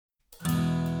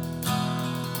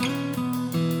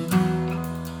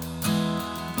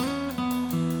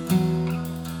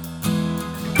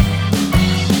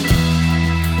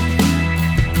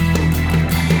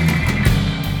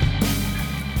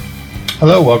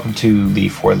Hello, welcome to the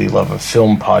For the Love of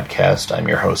Film podcast. I'm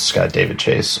your host, Scott David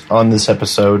Chase. On this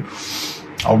episode,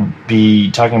 I'll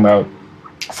be talking about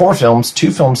 4 films,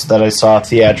 2 films that I saw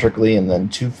theatrically, and then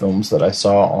 2 films that I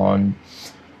saw on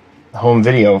home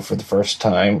video for the first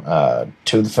time.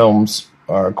 2 of the films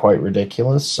are quite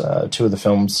ridiculous. 2 of the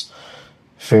films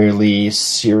fairly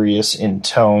serious in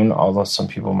tone, although some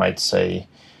people might say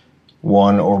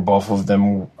one or both of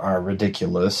them are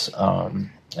ridiculous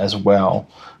as well.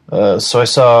 So I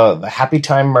saw The Happy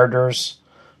Time Murders,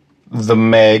 The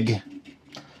Meg,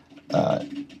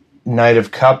 Knight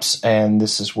of Cups, and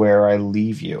This Is Where I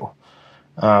Leave You.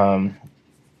 As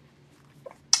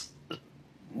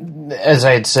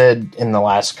I had said in the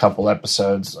last couple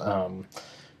episodes,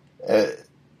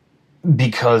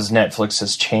 because Netflix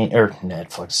has changed,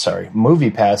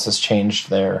 MoviePass has changed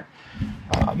their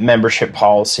membership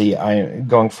policy.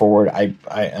 Going forward,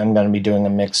 I'm going to be doing a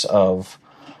mix of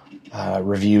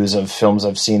reviews of films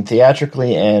I've seen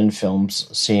theatrically and films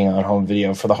seeing on home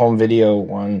video. For the home video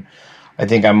one, I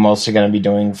think I'm mostly going to be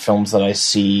doing films that I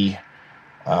see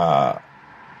for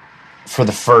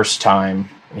the first time,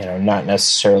 not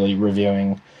necessarily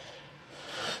reviewing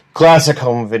classic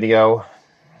home video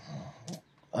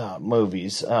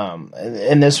movies.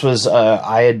 And this was,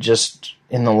 I had just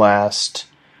in the last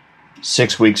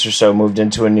 6 weeks or so moved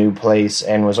into a new place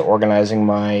and was organizing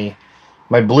my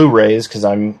Blu-rays, because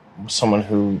I'm someone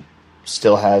who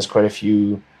still has quite a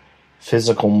few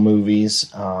physical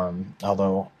movies,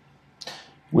 although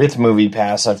with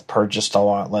MoviePass I've purchased a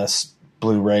lot less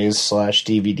Blu-rays /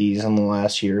 DVDs in the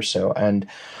last year or so, and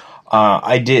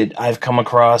I've come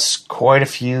across quite a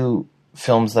few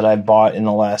films that I bought in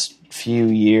the last few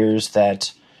years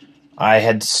that I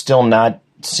had still not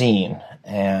seen,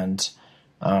 and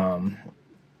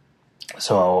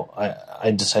so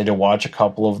I decided to watch a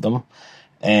couple of them.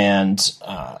 And,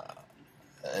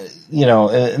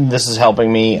 this is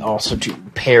helping me also to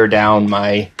pare down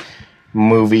my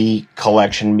movie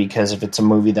collection, because if it's a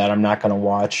movie that I'm not going to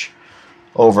watch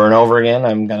over and over again,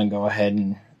 I'm going to go ahead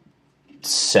and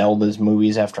sell those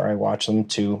movies after I watch them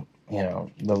to, the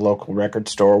local record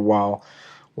store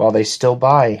while they still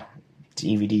buy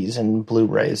DVDs and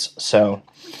Blu-rays. So,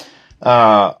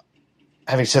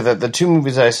 having said that, the 2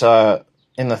 movies I saw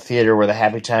in the theater were The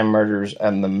Happy Time Murders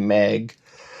and The Meg.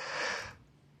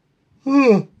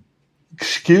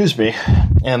 Excuse me.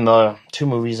 And the 2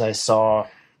 movies I saw,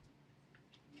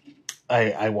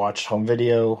 I watched home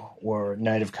video, were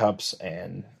Knight of Cups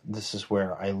and This Is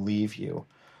Where I Leave You.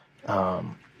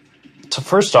 So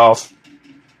first off,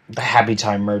 The Happy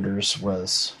Time Murders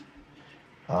was,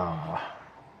 we'll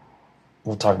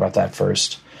talk about that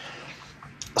first.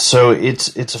 So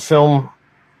it's a film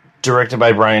directed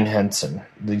by Brian Henson,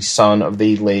 the son of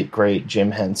the late great Jim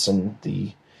Henson,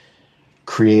 the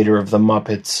creator of the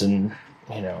Muppets and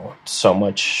so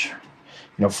much,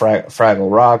 Fraggle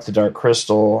Rock, The Dark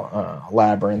Crystal,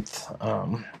 Labyrinth.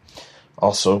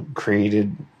 Also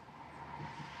created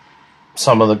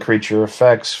some of the creature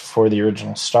effects for the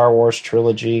original Star Wars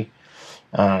trilogy,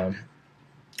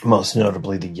 most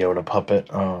notably the Yoda puppet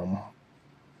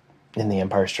in The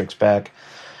Empire Strikes Back.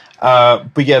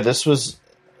 But yeah, this was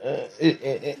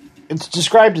it's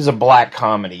described as a black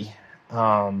comedy.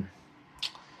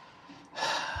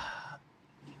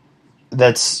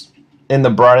 That's in the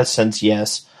broadest sense,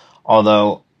 yes.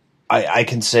 Although I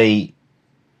can say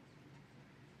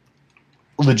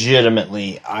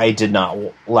legitimately, I did not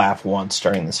laugh once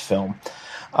during this film.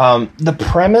 The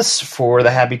premise for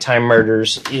The Happy Time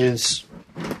Murders is,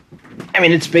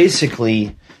 it's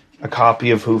basically a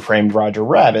copy of Who Framed Roger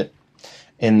Rabbit,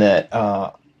 in that,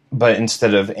 but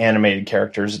instead of animated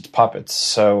characters, it's puppets.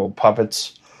 So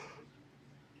puppets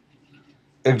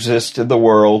exist in the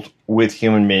world with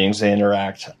human beings. They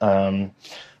interact.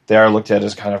 They are looked at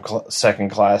as kind of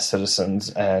second-class citizens,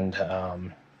 and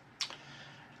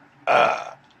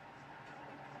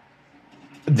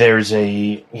there's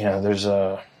a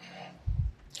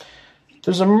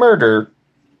murder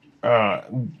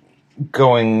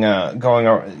going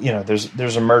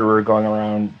there's a murderer going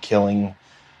around killing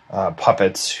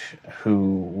puppets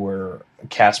who were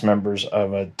cast members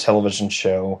of a television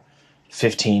show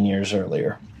 15 years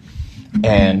earlier.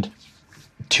 And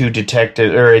a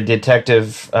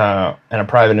detective and a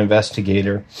private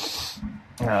investigator,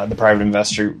 the private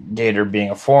investigator being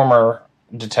a former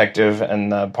detective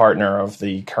and the partner of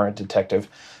the current detective,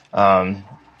 have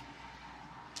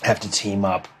to team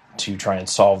up to try and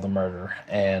solve the murder.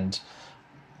 And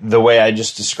the way I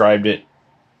just described it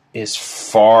is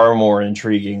far more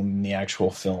intriguing than the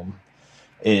actual film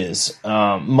is.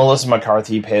 Melissa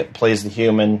McCarthy plays the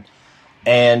human,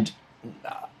 and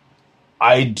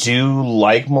I do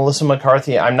like Melissa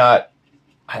McCarthy. I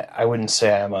wouldn't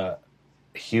say I'm a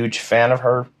huge fan of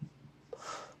her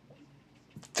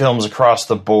films across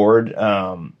the board.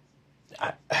 I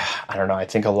don't know. I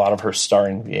think a lot of her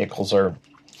starring vehicles are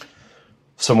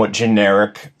somewhat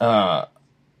generic. I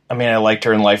liked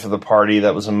her in Life of the Party.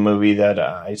 That was a movie that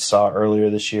I saw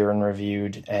earlier this year and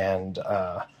reviewed, and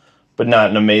but not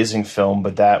an amazing film.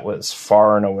 But that was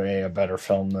far and away a better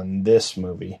film than this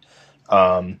movie.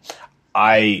 I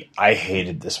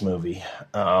hated this movie.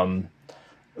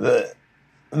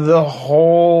 The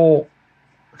whole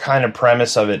kind of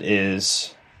premise of it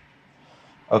is,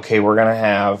 okay, we're gonna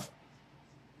have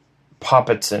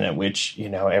puppets in it, which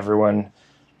everyone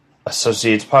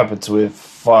associates puppets with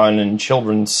fun and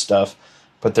children's stuff,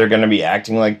 but they're going to be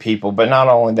acting like people. But not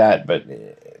only that, but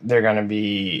they're going to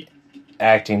be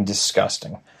acting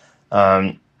disgusting.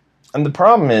 And the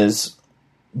problem is,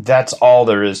 that's all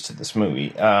there is to this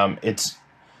movie. It's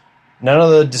none of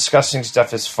the disgusting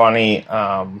stuff is funny.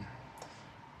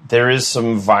 There is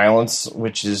some violence,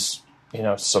 which is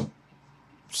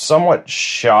somewhat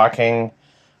shocking,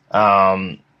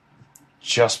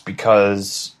 just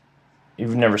because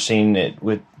you've never seen it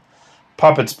with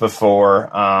puppets before.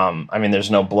 There's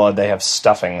no blood; they have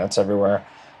stuffing that's everywhere,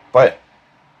 but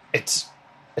it's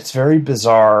very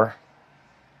bizarre.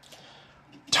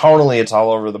 Tonally, it's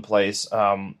all over the place.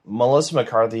 Melissa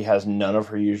McCarthy has none of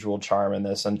her usual charm in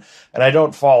this, and I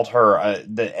don't fault her.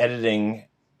 The editing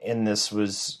in this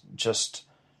was just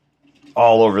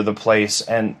all over the place,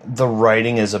 and the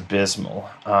writing is abysmal.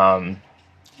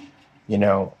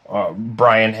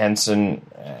 Brian Henson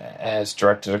has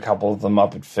directed a couple of the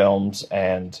Muppet films,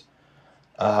 and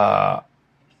some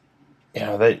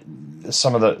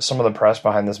of the press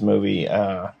behind this movie,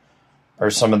 or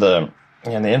some of the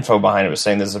the info behind it was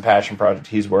saying this is a passion project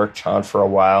he's worked on for a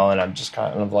while, and I'm just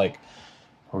kind of like,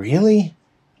 really?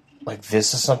 Like,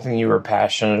 this is something you were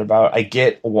passionate about? I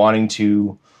get wanting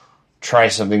to try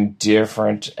something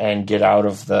different and get out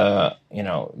of the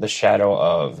shadow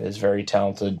of his very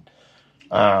talented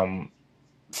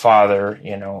father.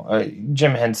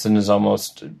 Jim Henson has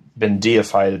almost been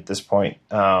deified at this point.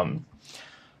 But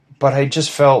I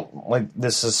just felt like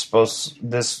this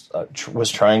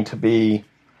was trying to be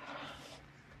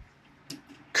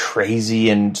crazy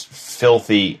and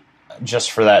filthy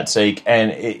just for that sake.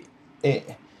 And it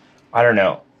I don't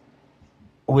know,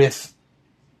 in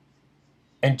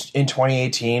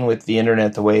 2018, with the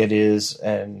internet the way it is,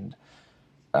 and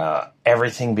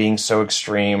everything being so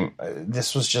extreme,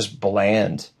 this was just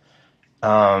bland.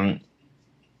 And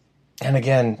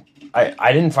again,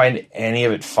 I didn't find any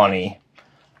of it funny.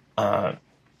 The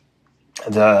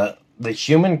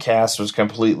human cast was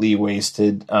completely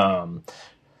wasted.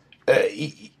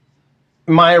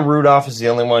 Maya Rudolph is the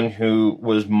only one who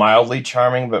was mildly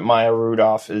charming, but Maya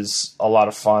Rudolph is a lot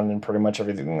of fun in pretty much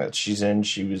everything that she's in.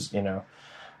 She was,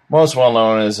 most well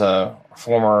known as a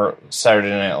former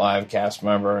Saturday Night Live cast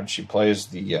member, and she plays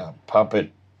the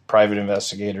puppet private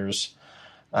investigator's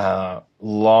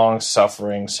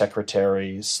long-suffering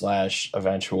secretary /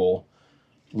 eventual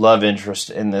love interest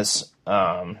in this.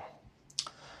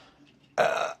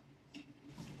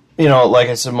 Like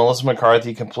I said, Melissa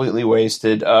McCarthy completely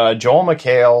wasted. Joel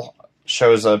McHale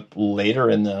shows up later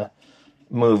in the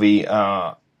movie.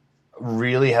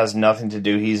 Really has nothing to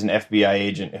do. He's an FBI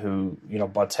agent who,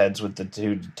 butts heads with the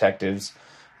two detectives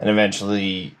and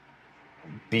eventually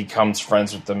becomes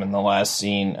friends with them in the last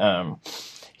scene.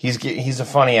 He's a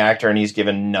funny actor, and he's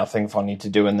given nothing funny to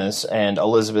do in this. And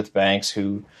Elizabeth Banks,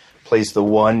 who plays the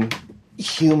one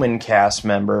human cast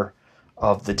member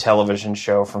of the television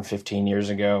show from 15 years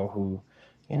ago, who,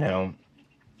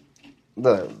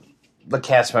 the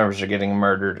cast members are getting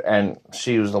murdered, and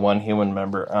she was the one human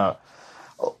member.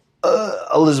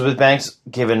 Elizabeth Banks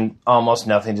given almost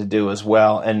nothing to do as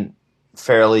well, and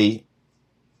fairly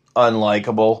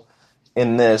unlikable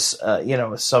in this.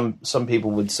 Some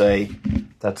people would say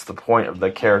that's the point of the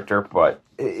character, but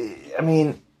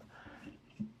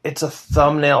it's a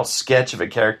thumbnail sketch of a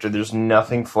character. There's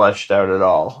nothing fleshed out at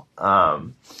all.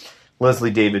 Leslie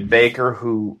David Baker,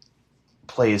 who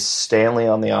plays Stanley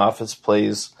on The Office,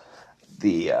 plays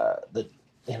the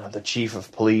chief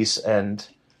of police, and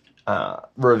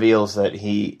reveals that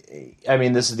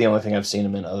this is the only thing I've seen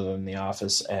him in other than The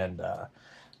Office, and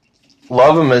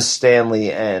love him as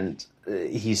Stanley, and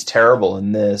he's terrible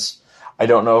in this. I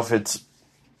don't know if it's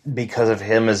because of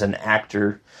him as an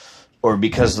actor or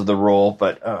because of the role,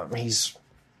 but he's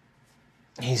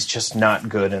just not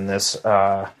good in this.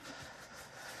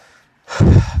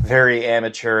 Very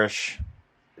amateurish.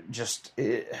 Just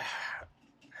it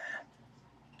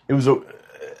was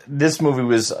this movie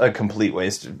was a complete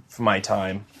waste of my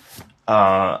time.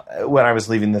 When I was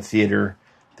leaving the theater,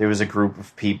 there was a group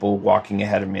of people walking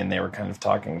ahead of me, and they were kind of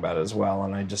talking about it as well.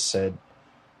 And I just said,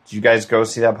 "Did you guys go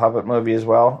see that puppet movie as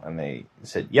well?" And they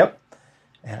said, "Yep."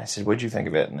 And I said, "What'd you think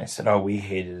of it?" And they said, "Oh, we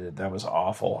hated it. That was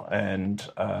awful." And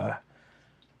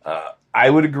I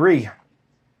would agree.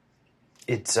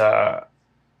 It's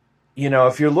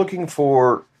if you're looking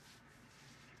for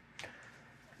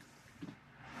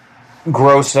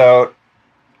gross out,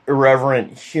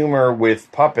 irreverent humor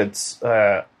with puppets,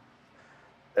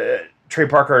 Trey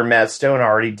Parker and Matt Stone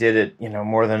already did it,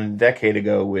 more than a decade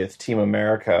ago with Team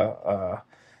America,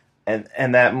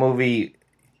 and that movie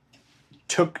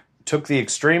took the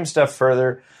extreme stuff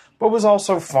further, but was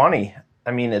also funny.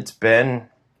 I mean, it's been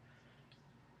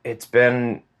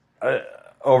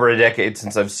over a decade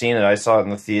since I've seen it. I saw it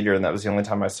in the theater, and that was the only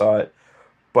time I saw it.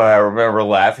 But I remember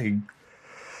laughing.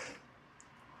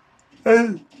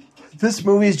 And this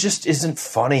movie just isn't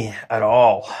funny at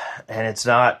all, and it's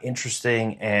not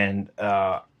interesting, and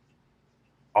all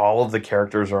of the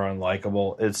characters are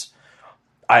unlikable.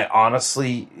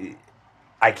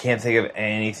 I can't think of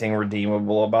anything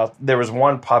redeemable about. There was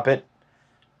one puppet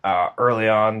early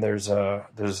on. There's a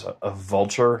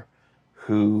vulture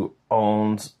who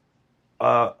owns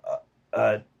a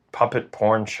puppet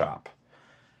porn shop,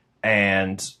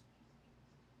 and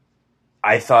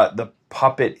I thought the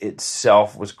puppet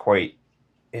itself was quite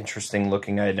interesting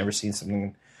looking. I had never seen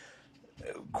something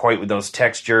quite with those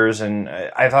textures, and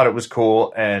I thought it was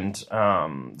cool. And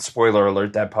spoiler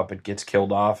alert, that puppet gets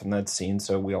killed off in that scene,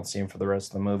 so we don't see him for the rest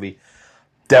of the movie.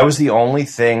 That was the only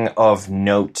thing of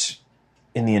note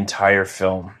in the entire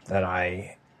film that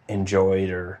I enjoyed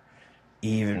or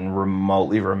even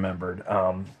remotely remembered.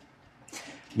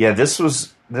 This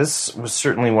was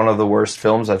certainly one of the worst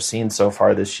films I've seen so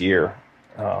far this year.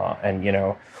 And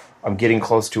I'm getting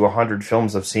close to 100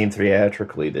 films I've seen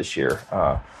theatrically this year.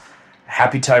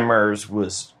 Happy Time Murders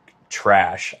was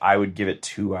trash. I would give it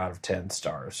 2 out of 10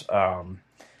 stars. I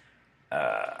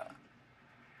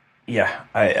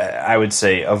would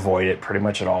say avoid it pretty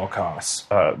much at all costs.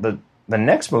 The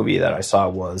next movie that I saw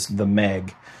was The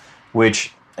Meg,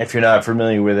 which, if you're not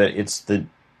familiar with it, it's the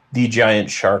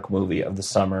giant shark movie of the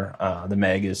summer. The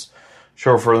Meg is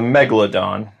short for the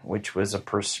Megalodon, which was a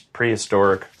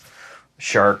prehistoric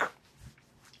shark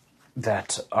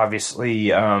that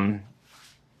obviously,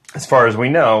 as far as we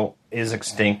know, is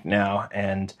extinct now.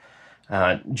 And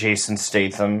Jason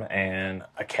Statham and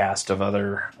a cast of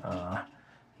other,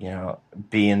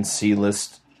 B and C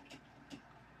list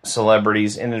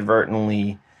celebrities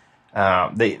inadvertently,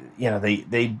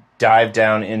 they dive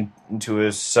down into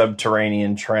a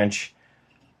subterranean trench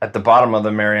at the bottom of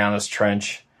the Marianas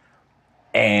Trench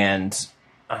and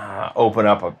open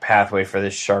up a pathway for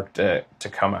this shark to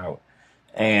come out.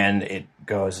 And it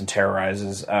goes and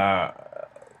terrorizes,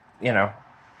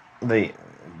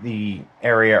 the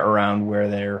area around where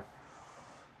they're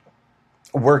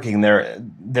working.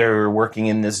 They're working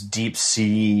in this deep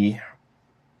sea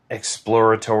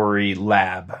exploratory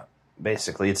lab.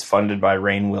 Basically, it's funded by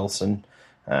Rainn Wilson,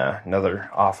 another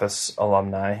Office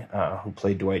alumni who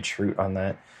played Dwight Schrute on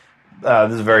that.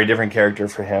 This is a very different character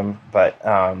for him, but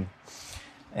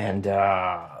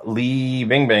Li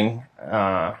Bingbing,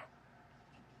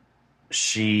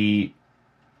 she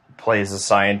plays a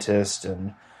scientist,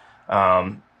 and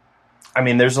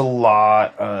there's a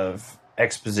lot of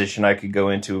exposition I could go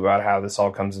into about how this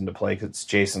all comes into play, because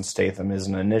Jason Statham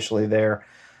isn't initially there,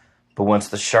 but once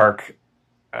the shark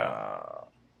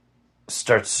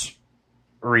starts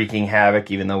wreaking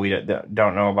havoc, even though we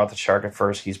don't know about the shark at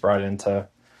first, he's brought in to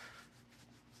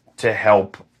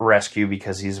help rescue,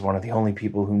 because he's one of the only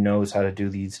people who knows how to do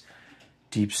these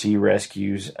deep sea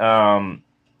rescues. Let's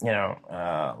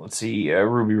see,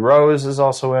 Ruby Rose is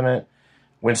also in it,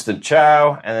 Winston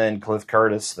Chow, and then Cliff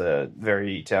Curtis, the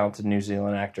very talented New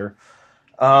Zealand actor.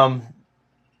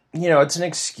 It's an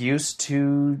excuse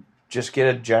to just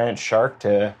get a giant shark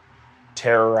to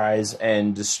terrorize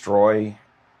and destroy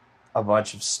a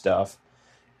bunch of stuff.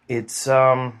 It's,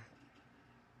 based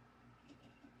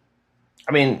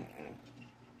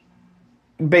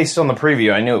on the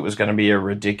preview, I knew it was going to be a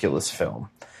ridiculous film.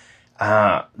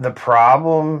 My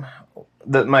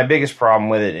biggest problem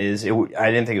with it is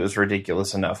I didn't think it was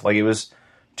ridiculous enough. Like, it was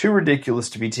too ridiculous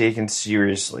to be taken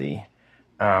seriously.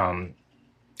 The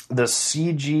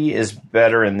CG is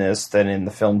better in this than in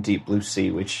the film Deep Blue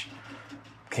Sea, which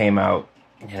came out,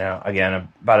 again,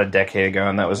 about a decade ago,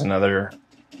 and that was another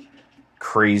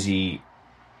crazy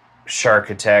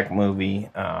shark attack movie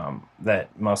that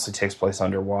mostly takes place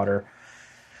underwater.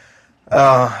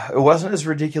 It wasn't as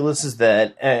ridiculous as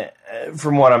that.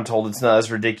 From what I'm told, it's not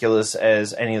as ridiculous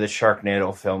as any of the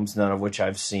Sharknado films, none of which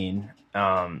I've seen.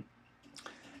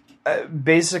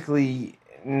 Basically,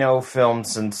 no film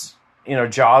since,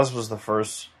 Jaws was the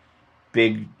first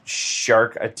big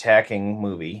shark attacking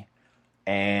movie.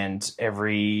 And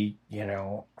every,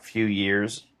 few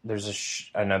years, there's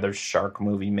another shark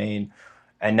movie made.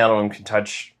 And none of them can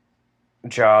touch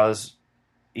Jaws,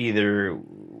 either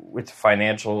with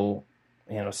financial,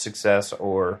 success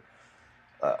or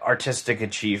artistic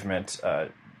achievement.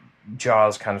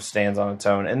 Jaws kind of stands on its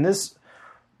own. And this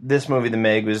movie, The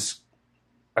Meg, was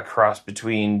a cross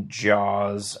between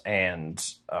Jaws and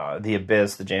The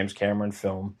Abyss, the James Cameron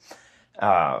film.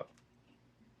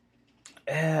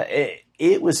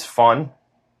 It was fun.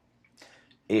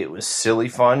 It was silly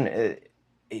fun.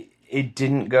 It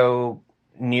didn't go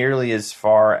nearly as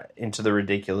far into the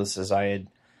ridiculous as I had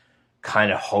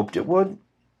kind of hoped it would.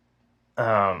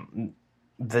 The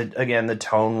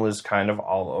tone was kind of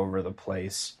all over the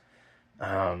place.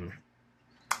 The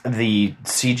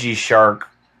CG shark,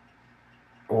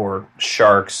 or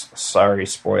sharks, sorry,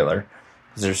 spoiler,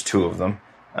 because there's two of them,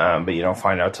 but you don't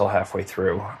find out till halfway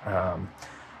through.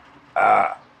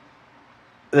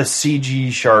 The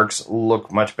CG sharks look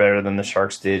much better than the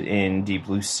sharks did in Deep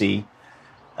Blue Sea.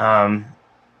 And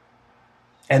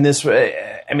this,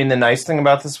 the nice thing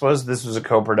about this was a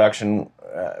co-production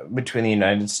between the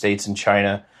United States and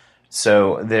China.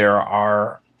 So there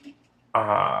are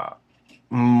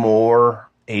more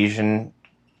Asian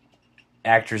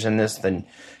actors in this than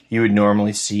you would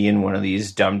normally see in one of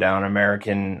these dumbed-down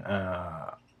American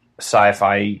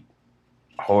sci-fi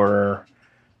horror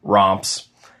romps.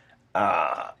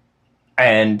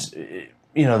 And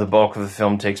the bulk of the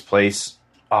film takes place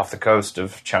off the coast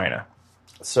of China.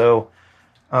 So,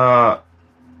 it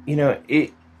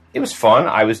was fun.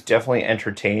 I was definitely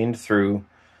entertained through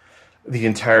the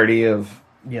entirety of,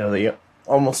 the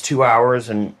almost 2 hours,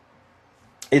 and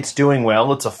it's doing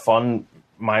well. It's a fun,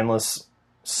 mindless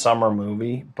summer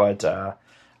movie, but I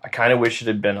kind of wish it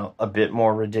had been a bit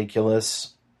more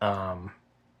ridiculous.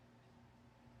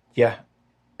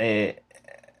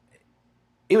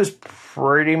 It was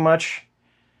pretty much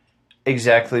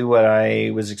exactly what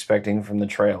I was expecting from the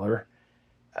trailer.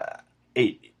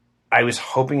 I was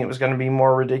hoping it was going to be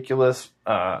more ridiculous,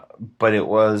 but it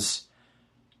was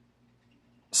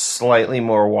slightly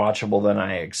more watchable than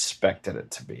I expected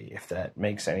it to be, if that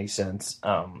makes any sense.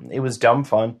 It was dumb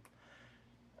fun.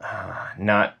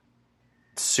 Not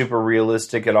super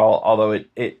realistic at all, although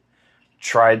it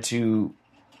tried to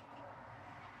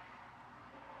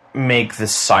make the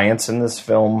science in this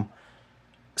film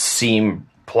seem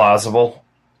plausible.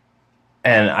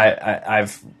 And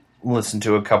I've listened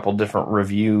to a couple different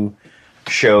review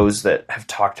shows that have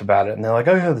talked about it, and they're like,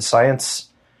 oh yeah, the science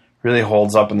really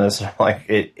holds up in this. And I'm like,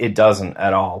 it doesn't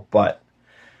at all. But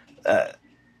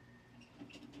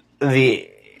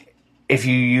if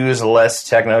you use less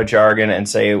techno jargon and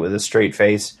say it with a straight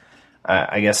face,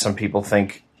 I guess some people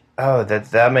think, oh,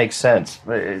 that makes sense.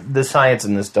 The science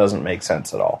in this doesn't make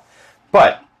sense at all.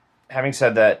 But having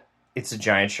said that, it's a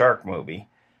giant shark movie.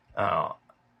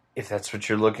 If that's what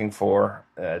you're looking for,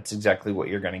 it's exactly what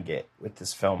you're going to get with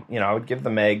this film. I would give The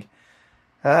Meg,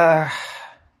 a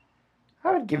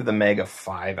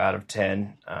 5 out of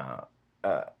 10,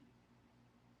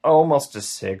 almost a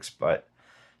 6, but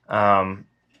I'll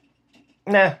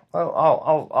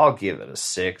give it a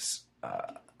 6.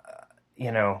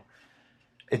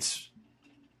 It's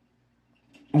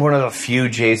one of the few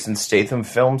Jason Statham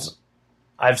films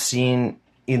I've seen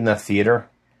in the theater,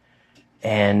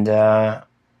 and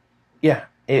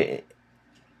it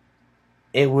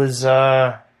was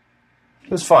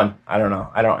fun. I don't know.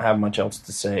 I don't have much else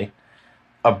to say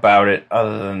about it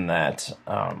other than that.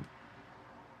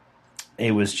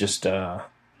 It was just it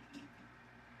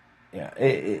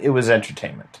was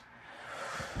entertainment.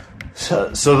 So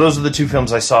those are the two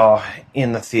films I saw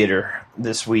in the theater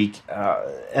this week,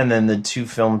 and then the two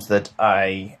films that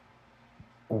I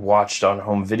watched on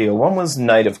home video. One was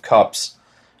Night of Cups,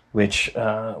 which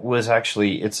was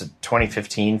actually, it's a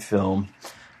 2015 film,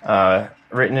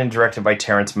 written and directed by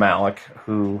Terrence Malick,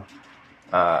 who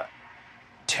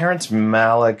Terrence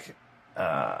Malick,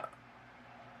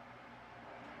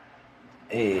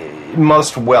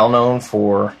 most well known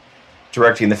for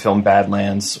directing the film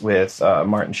Badlands with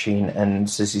Martin Sheen and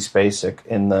Sissy Spacek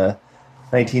in the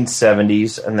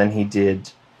 1970s, and then he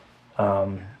did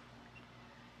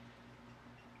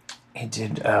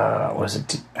was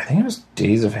it? I think it was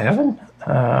Days of Heaven.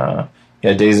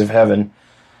 Days of Heaven.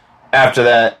 After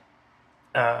that,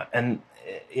 And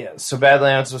yeah, so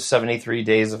Badlands was 73,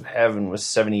 Days of Heaven was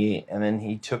 78, and then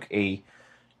he took a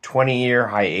 20-year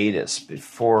hiatus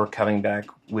before coming back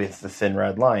with The Thin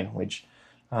Red Line, which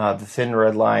The Thin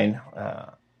Red Line,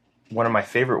 one of my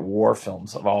favorite war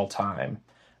films of all time.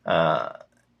 The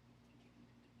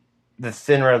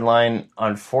Thin Red Line,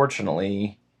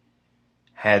 unfortunately,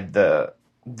 had the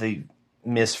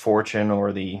misfortune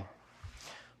or the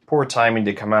poor timing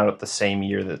to come out at the same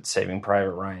year that Saving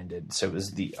Private Ryan did. So it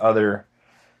was the other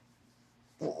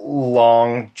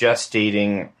long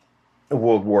gestating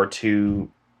World War II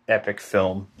epic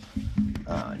film.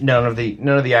 None of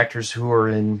the actors who were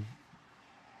in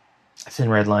Thin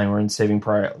Red Line were in Saving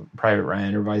Private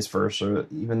Ryan, or vice versa,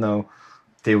 even though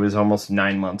there was almost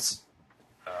 9 months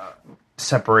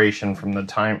separation from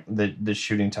the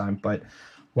shooting time. But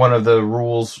one of the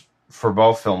rules for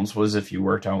both films was if you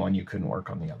worked on one, you couldn't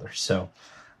work on the other. So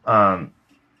The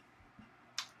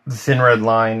Thin Red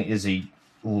Line is a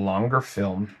longer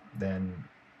film than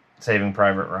Saving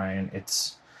Private Ryan.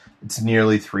 It's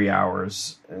nearly 3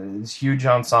 hours. It's a huge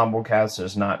ensemble cast.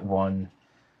 There's not one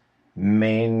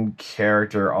main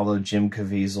character, although Jim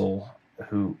Caviezel,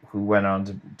 who went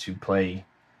on to play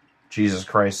Jesus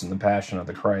Christ in The Passion of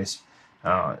the Christ,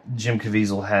 Jim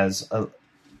Caviezel has a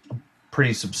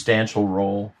pretty substantial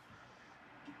role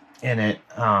in it.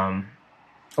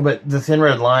 But The Thin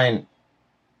Red Line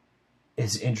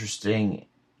is interesting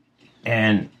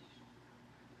and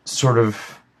sort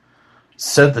of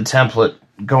set the template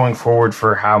going forward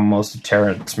for how most of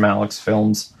Terrence Malick's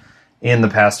films in the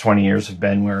past 20 years have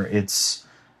been, where it's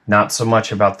not so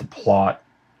much about the plot,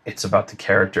 it's about the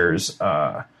characters.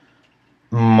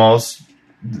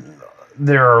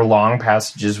 There are long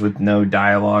passages with no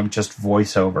dialogue, just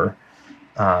voiceover,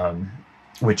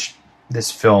 which this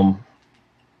film,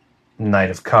 Knight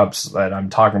of Cups, that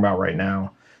I'm talking about right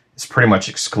now, is pretty much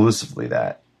exclusively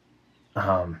that.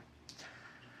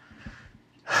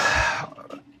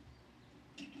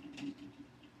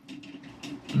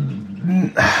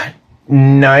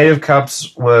 Knight of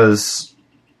Cups was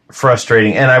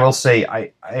frustrating, and I will say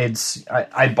I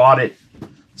bought it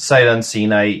sight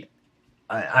unseen.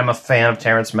 I'm a fan of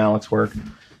Terrence Malick's work.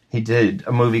 He did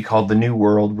a movie called The New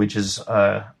World, which is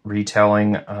a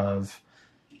retelling of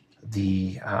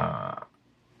the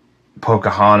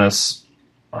Pocahontas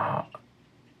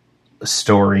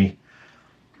story,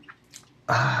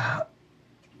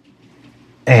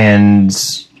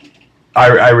 and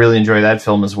I really enjoy that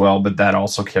film as well. But that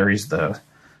also carries the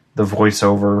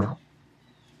voiceover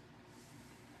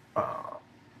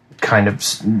kind of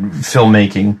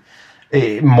filmmaking,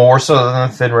 more so than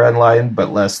The Thin Red Line,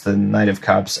 but less than Knight of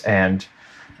Cups. And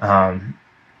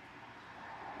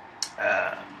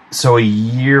so a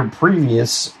year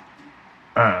previous,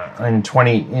 in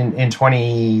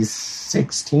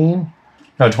 2017,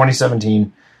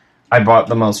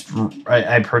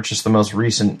 I purchased the most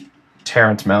recent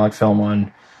Terrence Malick film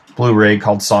on Blu-ray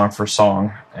called Song for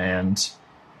Song. And,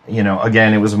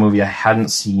 again, it was a movie I hadn't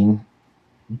seen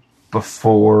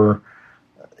before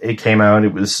it came out.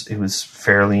 It was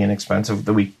fairly inexpensive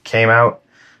the week it came out.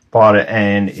 Bought it,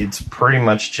 and it's pretty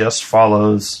much just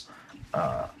follows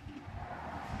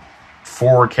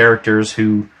four characters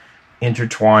who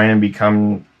intertwine and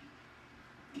become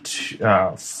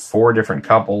four different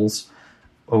couples.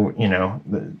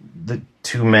 The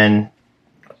two men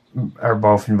are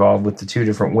both involved with the two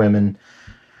different women.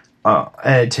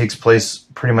 And it takes place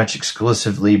pretty much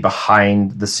exclusively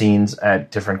behind the scenes at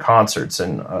different concerts.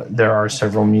 And there are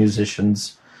several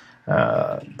musicians,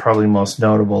 probably most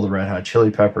notable, the Red Hot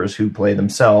Chili Peppers, who play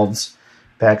themselves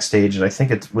backstage. And I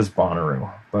think it was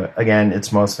Bonnaroo. But again,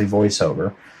 it's mostly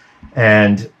voiceover.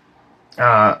 And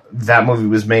that movie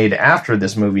was made after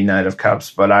this movie, Knight of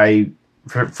Cups. But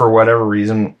for whatever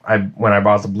reason, when I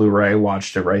bought the Blu-ray, I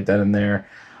watched it right then and there.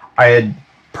 I had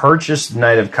purchased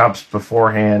Knight of Cups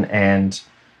beforehand and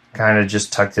kind of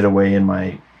just tucked it away in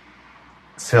my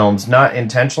films, not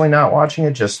intentionally not watching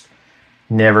it, just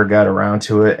never got around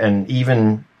to it. And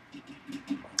even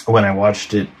when I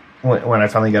watched it, when I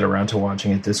finally got around to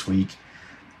watching it this week,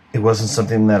 it wasn't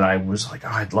something that I was like,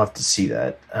 I'd love to see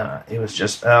that. It was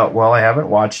just, I haven't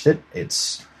watched it.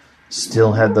 It's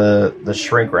still had the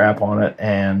shrink wrap on it,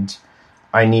 and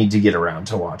I need to get around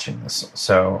to watching this.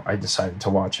 So I decided to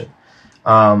watch it.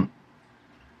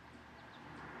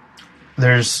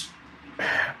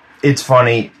 It's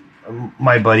funny,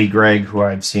 my buddy Greg, who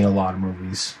I've seen a lot of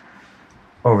movies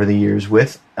over the years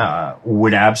with,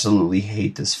 would absolutely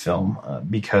hate this film,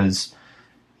 because,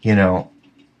 as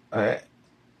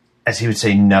he would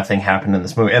say, nothing happened in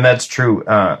this movie. And that's true.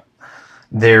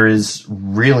 There is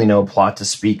really no plot to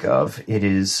speak of. It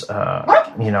is,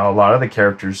 a lot of the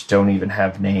characters don't even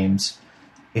have names.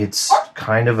 It's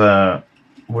kind of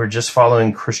we're just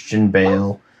following Christian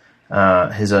Bale,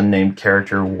 his unnamed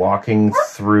character, walking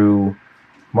through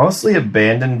mostly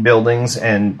abandoned buildings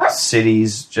and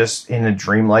cities just in a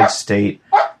dreamlike state.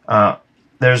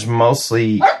 There's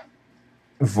mostly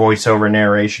voiceover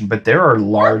narration, but there are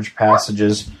large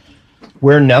passages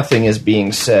where nothing is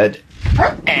being said.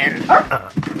 And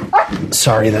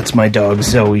sorry, that's my dog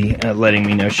Zoe letting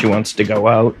me know she wants to go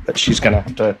out, but she's gonna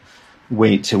have to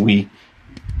wait till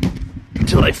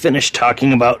I finish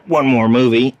talking about one more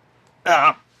movie.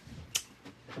 But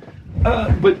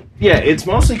yeah, it's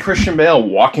mostly Christian Bale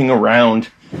walking around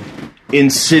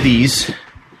in cities,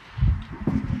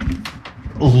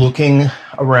 looking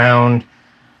around,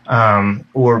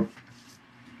 or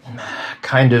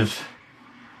kind of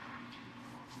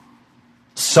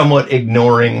somewhat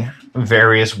ignoring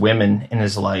various women in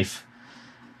his life.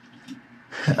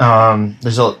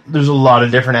 There's a lot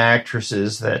of different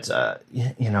actresses that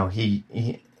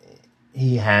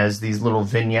he has these little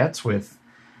vignettes with,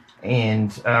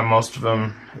 and most of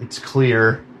them, it's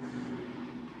clear,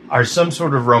 are some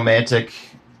sort of romantic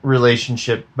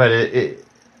relationship, but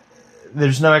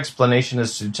there's no explanation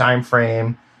as to time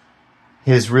frame,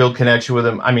 his real connection with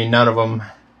him. I mean, none of them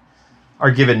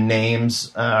are given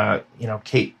names.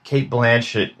 Kate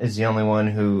Blanchett is the only one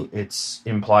who it's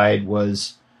implied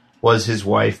was his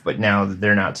wife, but now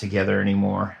they're not together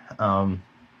anymore.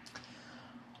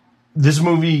 This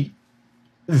movie,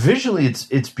 visually,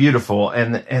 it's beautiful,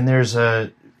 and there's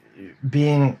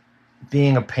being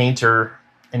a painter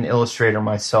and illustrator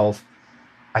myself,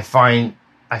 I found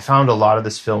a lot of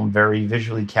this film very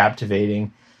visually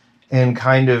captivating, and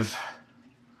kind of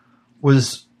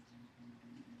was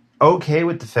okay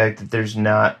with the fact that there's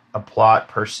not a plot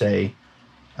per se.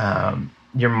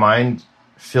 Your mind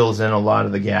fills in a lot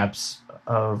of the gaps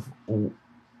of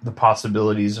the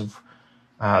possibilities of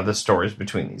the stories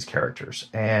between these characters,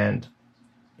 and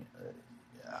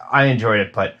I enjoyed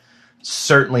it, but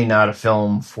certainly not a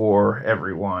film for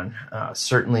everyone.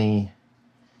 Certainly,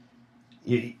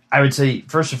 I would say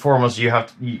first and foremost,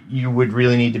 you would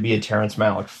really need to be a Terrence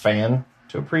Malick fan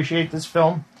to appreciate this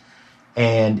film,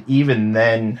 and even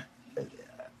then,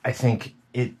 I think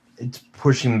it's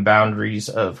pushing the boundaries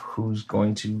of who's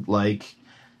going to like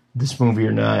this movie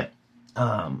or not.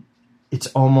 It's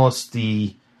almost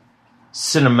the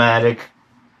cinematic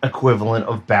equivalent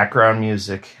of background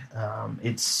music.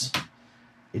 It's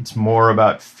more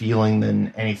about feeling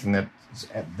than anything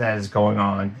that is going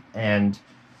on. And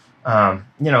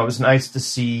it was nice to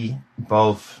see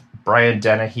both Brian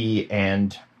Dennehy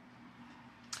and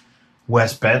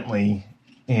Wes Bentley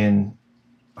in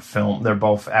a film. They're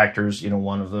both actors.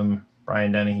 One of them,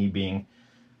 Brian Dennehy, being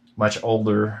much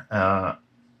older,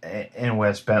 and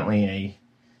Wes Bentley, a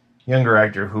younger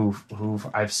actor who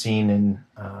I've seen in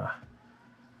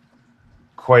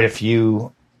quite a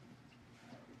few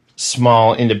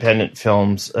small independent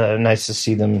films. Nice to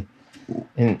see them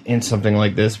in something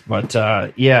like this. But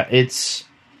it's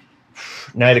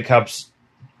Knight of Cups.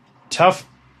 Tough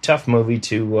movie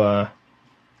to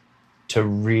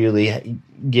really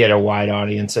get a wide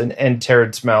audience. And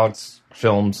Terrence Malick's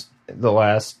films the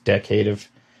last decade have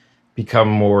become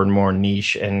more and more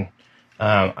niche. And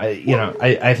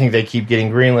I think they keep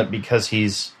getting greenlit because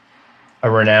he's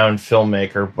a renowned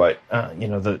filmmaker. But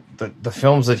the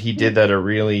films that he did that are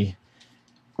really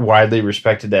widely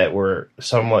respected, that were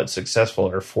somewhat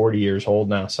successful, are 40 years old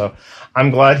now. So I'm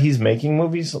glad he's making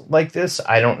movies like this.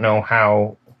 I don't know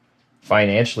how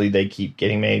financially they keep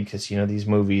getting made, because these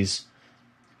movies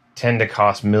tend to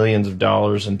cost millions of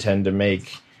dollars and tend to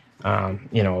make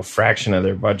a fraction of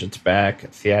their budgets back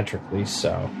theatrically.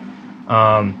 So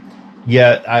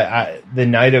the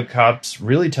Knight of Cups,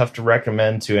 really tough to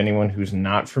recommend to anyone who's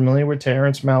not familiar with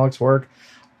Terrence Malick's work.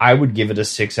 I would give it a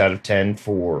 6 out of 10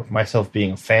 for myself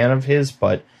being a fan of his,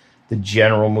 but the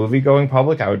general movie-going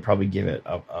public, I would probably give it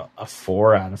a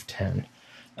 4 out of 10.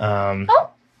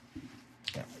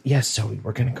 Yes, Zoe,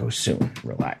 we're going to go soon.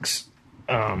 Relax.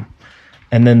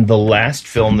 And then the last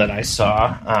film that I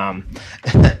saw,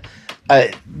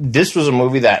 this was a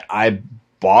movie that I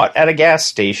bought at a gas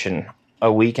station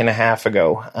a week and a half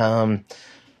ago,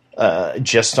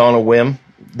 just on a whim.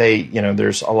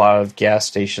 There's a lot of gas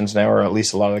stations now, or at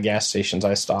least a lot of the gas stations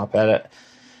I stop at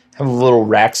have little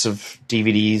racks of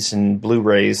DVDs and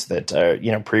Blu-rays that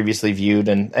previously viewed,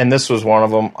 and this was one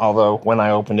of them. Although when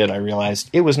I opened it, I realized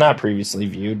it was not previously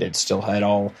viewed. It still had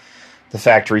all the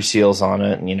factory seals on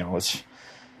it, and it was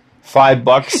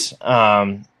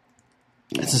 $5.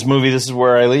 It's this movie, This Is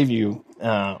Where I Leave You,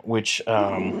 which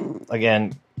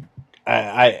again,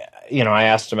 I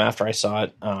asked him after I saw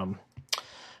it.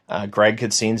 Greg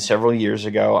had seen several years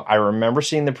ago. I remember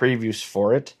seeing the previews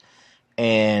for it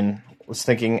and was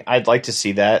thinking I'd like to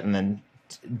see that, and then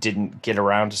didn't get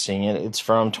around to seeing it. It's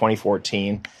from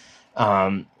 2014.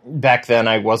 Back then,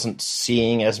 I wasn't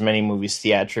seeing as many movies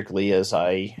theatrically as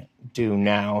I do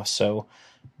now, so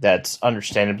that's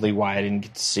understandably why I didn't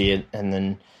get to see it. And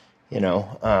then,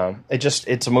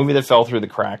 it's a movie that fell through the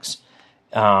cracks.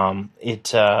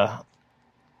 It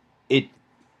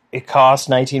cost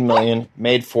 $19 million,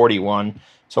 made $41 million,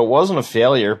 so it wasn't a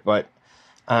failure, but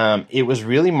it was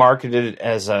really marketed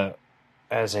as a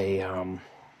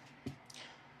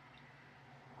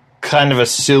kind of a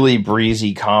silly,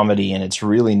 breezy comedy, and it's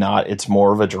really not. It's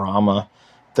more of a drama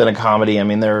than a comedy. I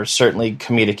mean, there are certainly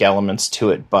comedic elements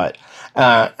to it, but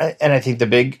and I think the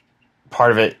big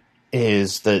part of it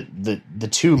is the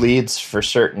two leads for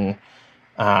certain,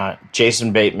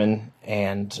 Jason Bateman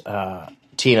and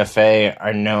Tina Fey,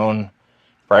 are known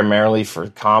primarily for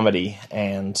comedy,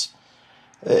 and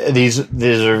these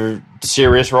are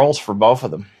serious roles for both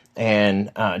of them.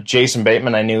 And Jason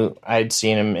Bateman, I knew I'd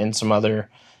seen him in some other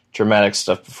dramatic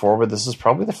stuff before, but this is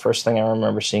probably the first thing I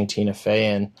remember seeing Tina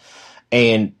Fey in,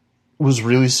 and was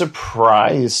really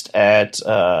surprised at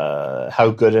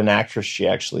how good an actress she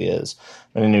actually is.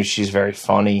 I knew she's very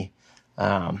funny,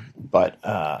 but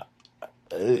I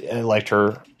liked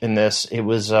her in this. It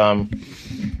was, the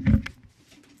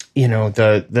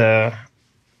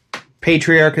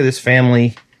patriarch of this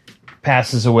family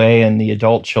passes away, and the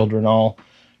adult children all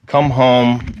come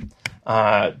home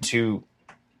to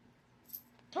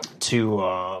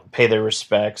pay their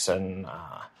respects, and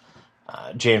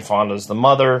Jane Fonda's the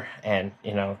mother, and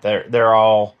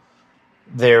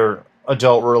their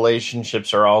adult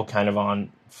relationships are all kind of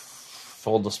on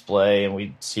full display, and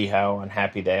we see how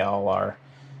unhappy they all are.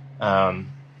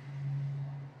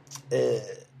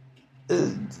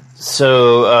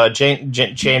 So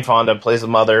Jane Fonda plays the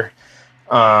mother.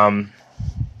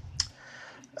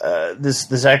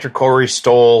 This actor Corey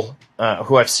Stoll,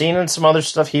 who I've seen in some other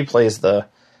stuff, he plays the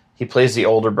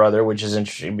older brother, which is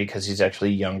interesting because he's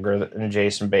actually younger than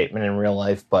Jason Bateman in real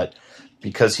life, but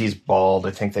because he's bald,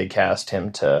 I think they cast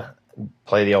him to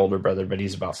play the older brother, but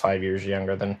he's about 5 years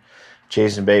younger than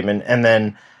Jason Bateman. And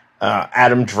then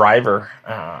Adam Driver,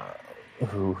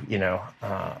 who,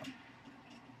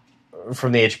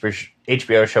 from the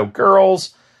HBO show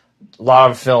Girls, a lot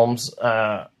of films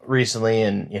recently,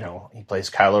 and, he plays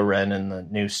Kylo Ren in the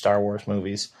new Star Wars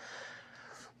movies.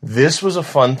 This was a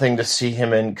fun thing to see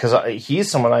him in, because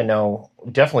he's someone I know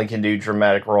definitely can do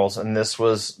dramatic roles, and this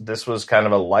was kind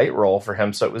of a light role for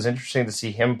him. So it was interesting to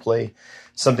see him play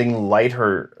something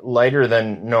lighter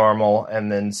than normal,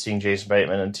 and then seeing Jason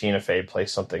Bateman and Tina Fey play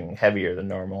something heavier than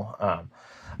normal.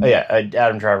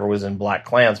 Adam Driver was in Black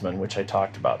Klansman, which I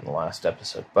talked about in the last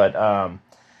episode. But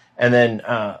and then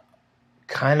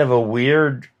kind of a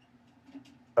weird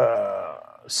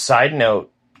side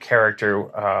note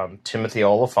character, Timothy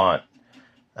Olyphant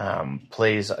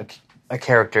plays a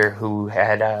character who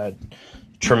had a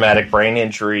traumatic brain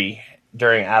injury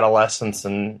during adolescence,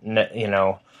 and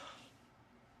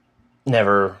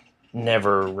never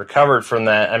recovered from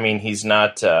that. I mean, he's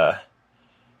not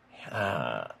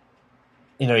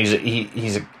he's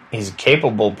a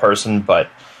capable person, but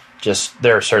just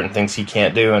there are certain things he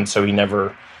can't do, and so he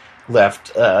never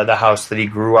left the house that he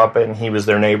grew up in. He was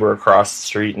their neighbor across the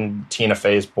street and Tina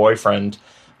Fey's boyfriend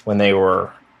when they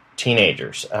were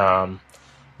teenagers.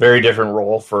 Very different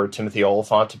role for Timothy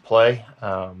Olyphant to play.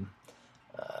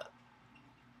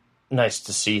 Nice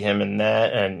to see him in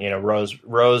that. And,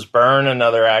 Rose Byrne,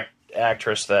 another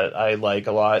actress that I like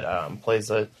a lot, plays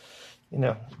a,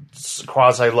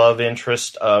 quasi-love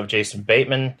interest of Jason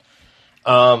Bateman.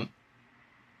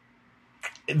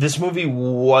 This movie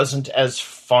wasn't as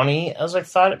funny as I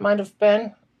thought it might have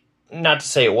been. Not to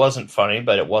say it wasn't funny,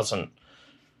 but it wasn't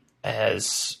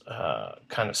as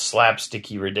kind of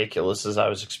slapsticky ridiculous as I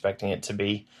was expecting it to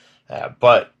be.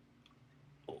 But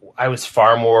I was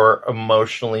far more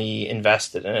emotionally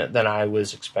invested in it than I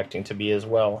was expecting to be as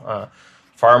well.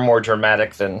 Far more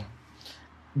dramatic than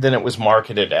it was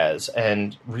marketed as,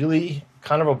 and really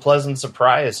kind of a pleasant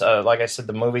surprise. Like I said,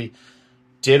 the movie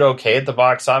did okay at the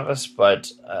box office,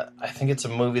 but I think it's a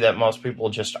movie that most people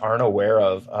just aren't aware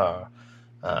of.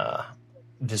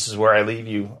 This Is Where I Leave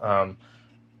You.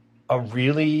 A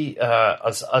really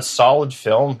a solid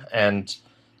film, and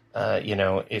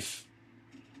if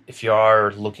you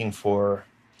are looking for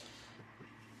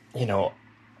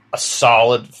a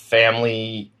solid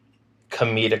family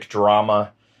comedic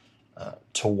drama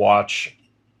to watch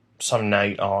some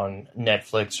night on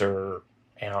Netflix or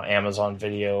Amazon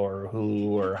Video or Hulu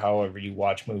or however you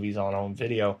watch movies on home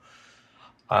video,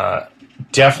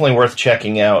 Definitely worth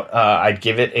checking out. I'd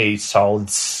give it a solid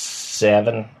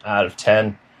 7 out of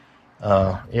 10.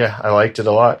 Yeah, I liked it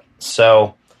a lot.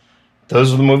 So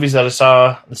those are the movies that I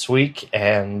saw this week,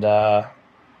 and yeah,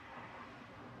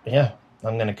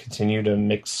 I'm going to continue to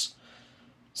mix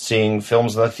seeing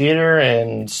films in the theater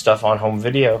and stuff on home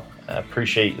video. I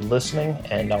appreciate you listening,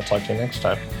 and I'll talk to you next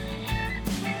time.